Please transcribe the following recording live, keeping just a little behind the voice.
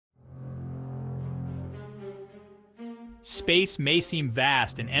Space may seem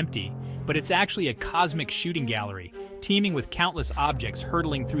vast and empty, but it's actually a cosmic shooting gallery, teeming with countless objects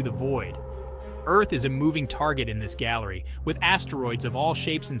hurtling through the void. Earth is a moving target in this gallery, with asteroids of all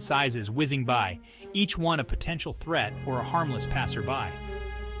shapes and sizes whizzing by, each one a potential threat or a harmless passerby.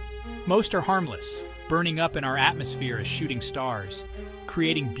 Most are harmless, burning up in our atmosphere as shooting stars,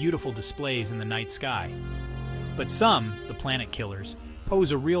 creating beautiful displays in the night sky. But some, the planet killers,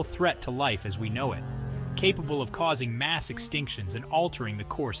 pose a real threat to life as we know it, capable of causing mass extinctions and altering the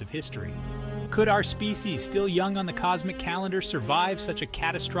course of history. Could our species, still young on the cosmic calendar, survive such a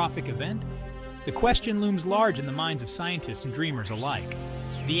catastrophic event? The question looms large in the minds of scientists and dreamers alike.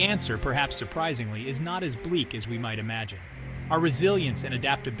 The answer, perhaps surprisingly, is not as bleak as we might imagine. Our resilience and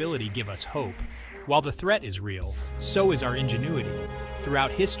adaptability give us hope. While the threat is real, so is our ingenuity.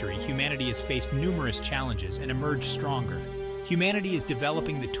 Throughout history, humanity has faced numerous challenges and emerged stronger. Humanity is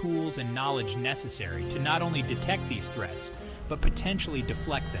developing the tools and knowledge necessary to not only detect these threats, but potentially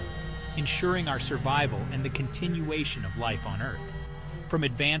deflect them, ensuring our survival and the continuation of life on Earth. From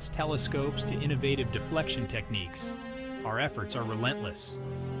advanced telescopes to innovative deflection techniques, our efforts are relentless.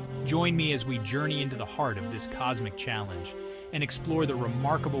 Join me as we journey into the heart of this cosmic challenge and explore the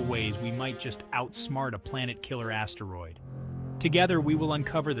remarkable ways we might just outsmart a planet-killer asteroid. Together, we will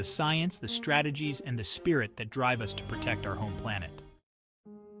uncover the science, the strategies, and the spirit that drive us to protect our home planet.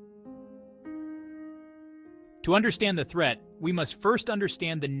 To understand the threat, we must first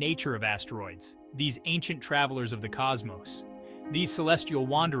understand the nature of asteroids, these ancient travelers of the cosmos. These celestial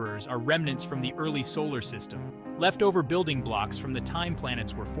wanderers are remnants from the early solar system, leftover building blocks from the time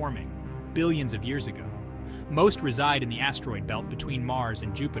planets were forming, billions of years ago. Most reside in the asteroid belt between Mars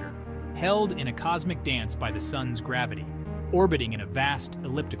and Jupiter, held in a cosmic dance by the sun's gravity, orbiting in a vast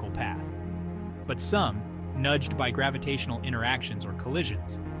elliptical path. But some, nudged by gravitational interactions or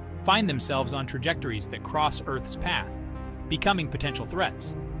collisions, find themselves on trajectories that cross Earth's path, becoming potential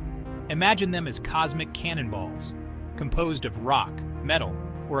threats. Imagine them as cosmic cannonballs, composed of rock, metal,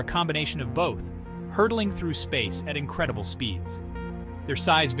 or a combination of both, hurtling through space at incredible speeds. Their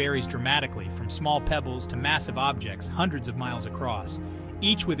size varies dramatically, from small pebbles to massive objects hundreds of miles across,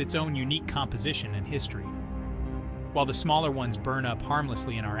 each with its own unique composition and history. While the smaller ones burn up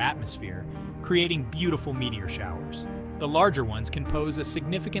harmlessly in our atmosphere, creating beautiful meteor showers, the larger ones can pose a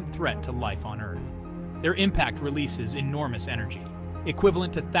significant threat to life on Earth. Their impact releases enormous energy,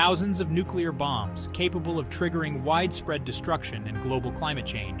 equivalent to thousands of nuclear bombs, capable of triggering widespread destruction and global climate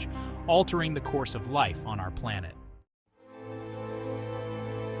change, altering the course of life on our planet.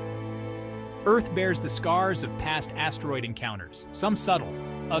 Earth bears the scars of past asteroid encounters, some subtle,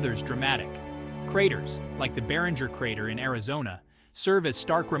 others dramatic. Craters, like the Barringer crater in Arizona, serve as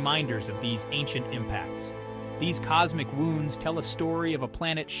stark reminders of these ancient impacts. These cosmic wounds tell a story of a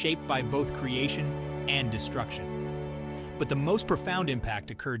planet shaped by both creation and destruction. But the most profound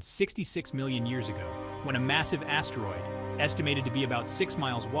impact occurred 66 million years ago, when a massive asteroid, estimated to be about 6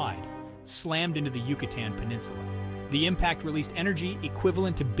 miles wide, slammed into the Yucatan Peninsula. The impact released energy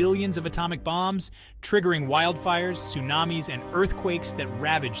equivalent to billions of atomic bombs, triggering wildfires, tsunamis, and earthquakes that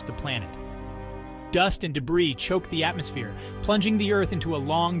ravaged the planet. Dust and debris choked the atmosphere, plunging the Earth into a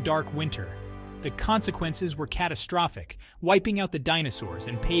long, dark winter. The consequences were catastrophic, wiping out the dinosaurs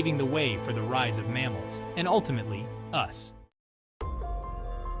and paving the way for the rise of mammals, and ultimately, us.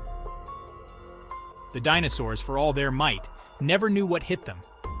 The dinosaurs, for all their might, never knew what hit them.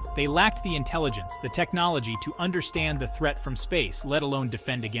 They lacked the intelligence, the technology to understand the threat from space, let alone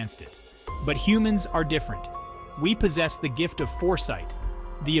defend against it. But humans are different. We possess the gift of foresight,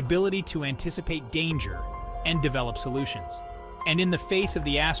 the ability to anticipate danger and develop solutions. And in the face of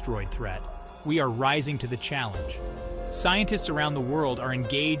the asteroid threat, we are rising to the challenge. Scientists around the world are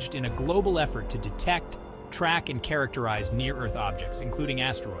engaged in a global effort to detect, track, and characterize near-Earth objects, including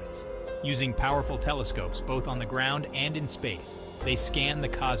asteroids. Using powerful telescopes both on the ground and in space, they scan the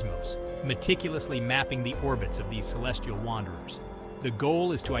cosmos, meticulously mapping the orbits of these celestial wanderers. The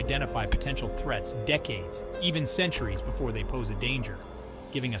goal is to identify potential threats decades, even centuries before they pose a danger,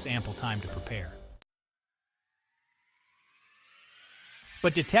 giving us ample time to prepare.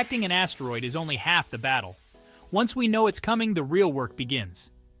 But detecting an asteroid is only half the battle. Once we know it's coming, the real work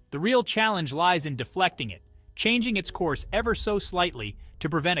begins. The real challenge lies in deflecting it, changing its course ever so slightly to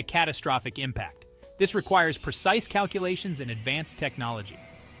prevent a catastrophic impact. This requires precise calculations and advanced technology.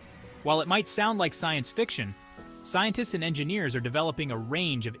 While it might sound like science fiction, scientists and engineers are developing a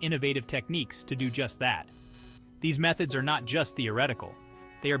range of innovative techniques to do just that. These methods are not just theoretical.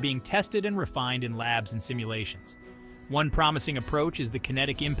 They are being tested and refined in labs and simulations. One promising approach is the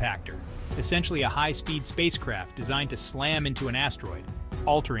kinetic impactor, essentially a high-speed spacecraft designed to slam into an asteroid,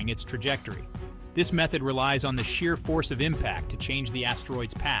 altering its trajectory. This method relies on the sheer force of impact to change the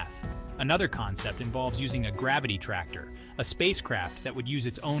asteroid's path. Another concept involves using a gravity tractor, a spacecraft that would use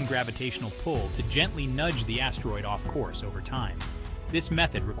its own gravitational pull to gently nudge the asteroid off course over time. This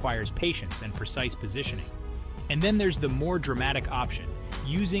method requires patience and precise positioning. And then there's the more dramatic option,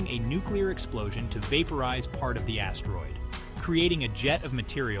 using a nuclear explosion to vaporize part of the asteroid, creating a jet of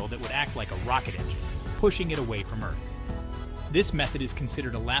material that would act like a rocket engine, pushing it away from Earth. This method is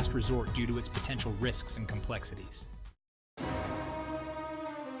considered a last resort due to its potential risks and complexities.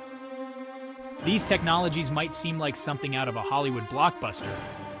 These technologies might seem like something out of a Hollywood blockbuster,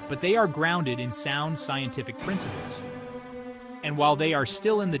 but they are grounded in sound scientific principles. And while they are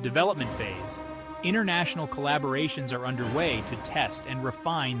still in the development phase, international collaborations are underway to test and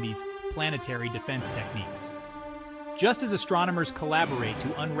refine these planetary defense techniques. Just as astronomers collaborate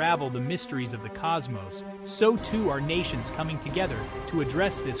to unravel the mysteries of the cosmos, so too are nations coming together to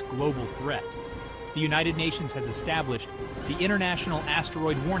address this global threat. The United Nations has established the International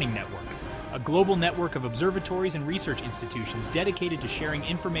Asteroid Warning Network, a global network of observatories and research institutions dedicated to sharing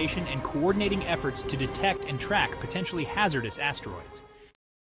information and coordinating efforts to detect and track potentially hazardous asteroids.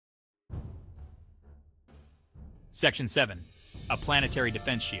 Section 7. A planetary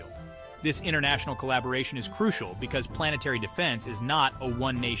defense shield. This international collaboration is crucial because planetary defense is not a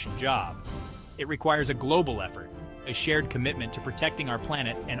one-nation job. It requires a global effort, a shared commitment to protecting our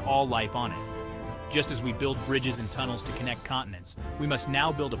planet and all life on it. Just as we build bridges and tunnels to connect continents, we must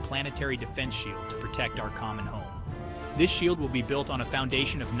now build a planetary defense shield to protect our common home. This shield will be built on a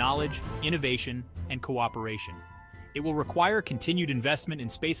foundation of knowledge, innovation, and cooperation. It will require continued investment in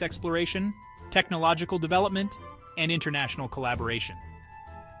space exploration, technological development, and international collaboration.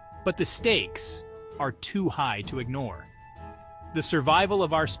 But the stakes are too high to ignore. The survival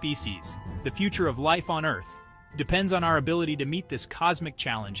of our species, the future of life on Earth, depends on our ability to meet this cosmic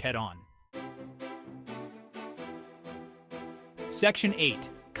challenge head-on. Section 8.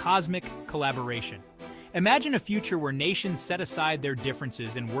 Cosmic Collaboration. Imagine a future where nations set aside their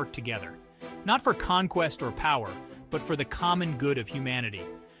differences and work together, not for conquest or power, but for the common good of humanity.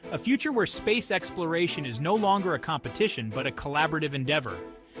 A future where space exploration is no longer a competition but a collaborative endeavor,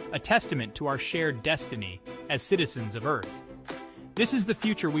 a testament to our shared destiny as citizens of Earth. This is the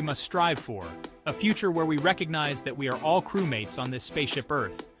future we must strive for, a future where we recognize that we are all crewmates on this spaceship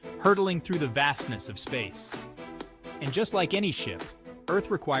Earth, hurtling through the vastness of space. And just like any ship, Earth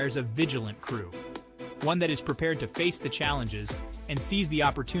requires a vigilant crew, one that is prepared to face the challenges and seize the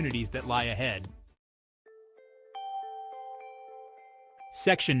opportunities that lie ahead.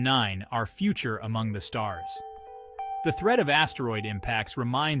 Section 9. Our future among the stars. The threat of asteroid impacts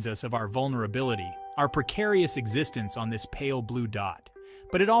reminds us of our vulnerability, our precarious existence on this pale blue dot.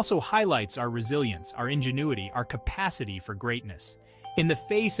 But it also highlights our resilience, our ingenuity, our capacity for greatness. In the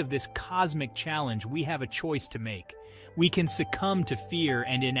face of this cosmic challenge, we have a choice to make. We can succumb to fear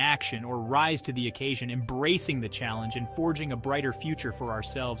and inaction or rise to the occasion, embracing the challenge and forging a brighter future for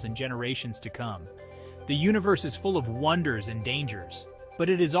ourselves and generations to come. The universe is full of wonders and dangers, but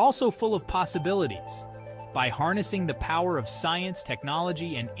it is also full of possibilities. By harnessing the power of science,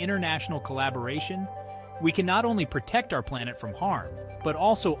 technology, and international collaboration, we can not only protect our planet from harm, but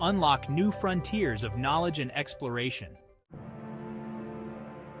also unlock new frontiers of knowledge and exploration.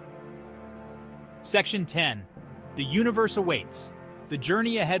 Section 10. The universe awaits. The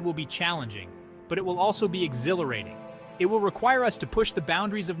journey ahead will be challenging, but it will also be exhilarating. It will require us to push the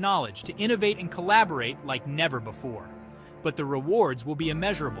boundaries of knowledge, to innovate and collaborate like never before. But the rewards will be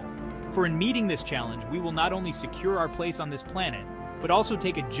immeasurable. For in meeting this challenge, we will not only secure our place on this planet, but also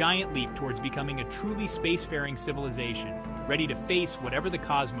take a giant leap towards becoming a truly spacefaring civilization, ready to face whatever the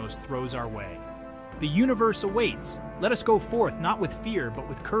cosmos throws our way. The universe awaits. Let us go forth not with fear, but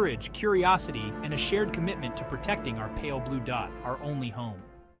with courage, curiosity, and a shared commitment to protecting our pale blue dot, our only home.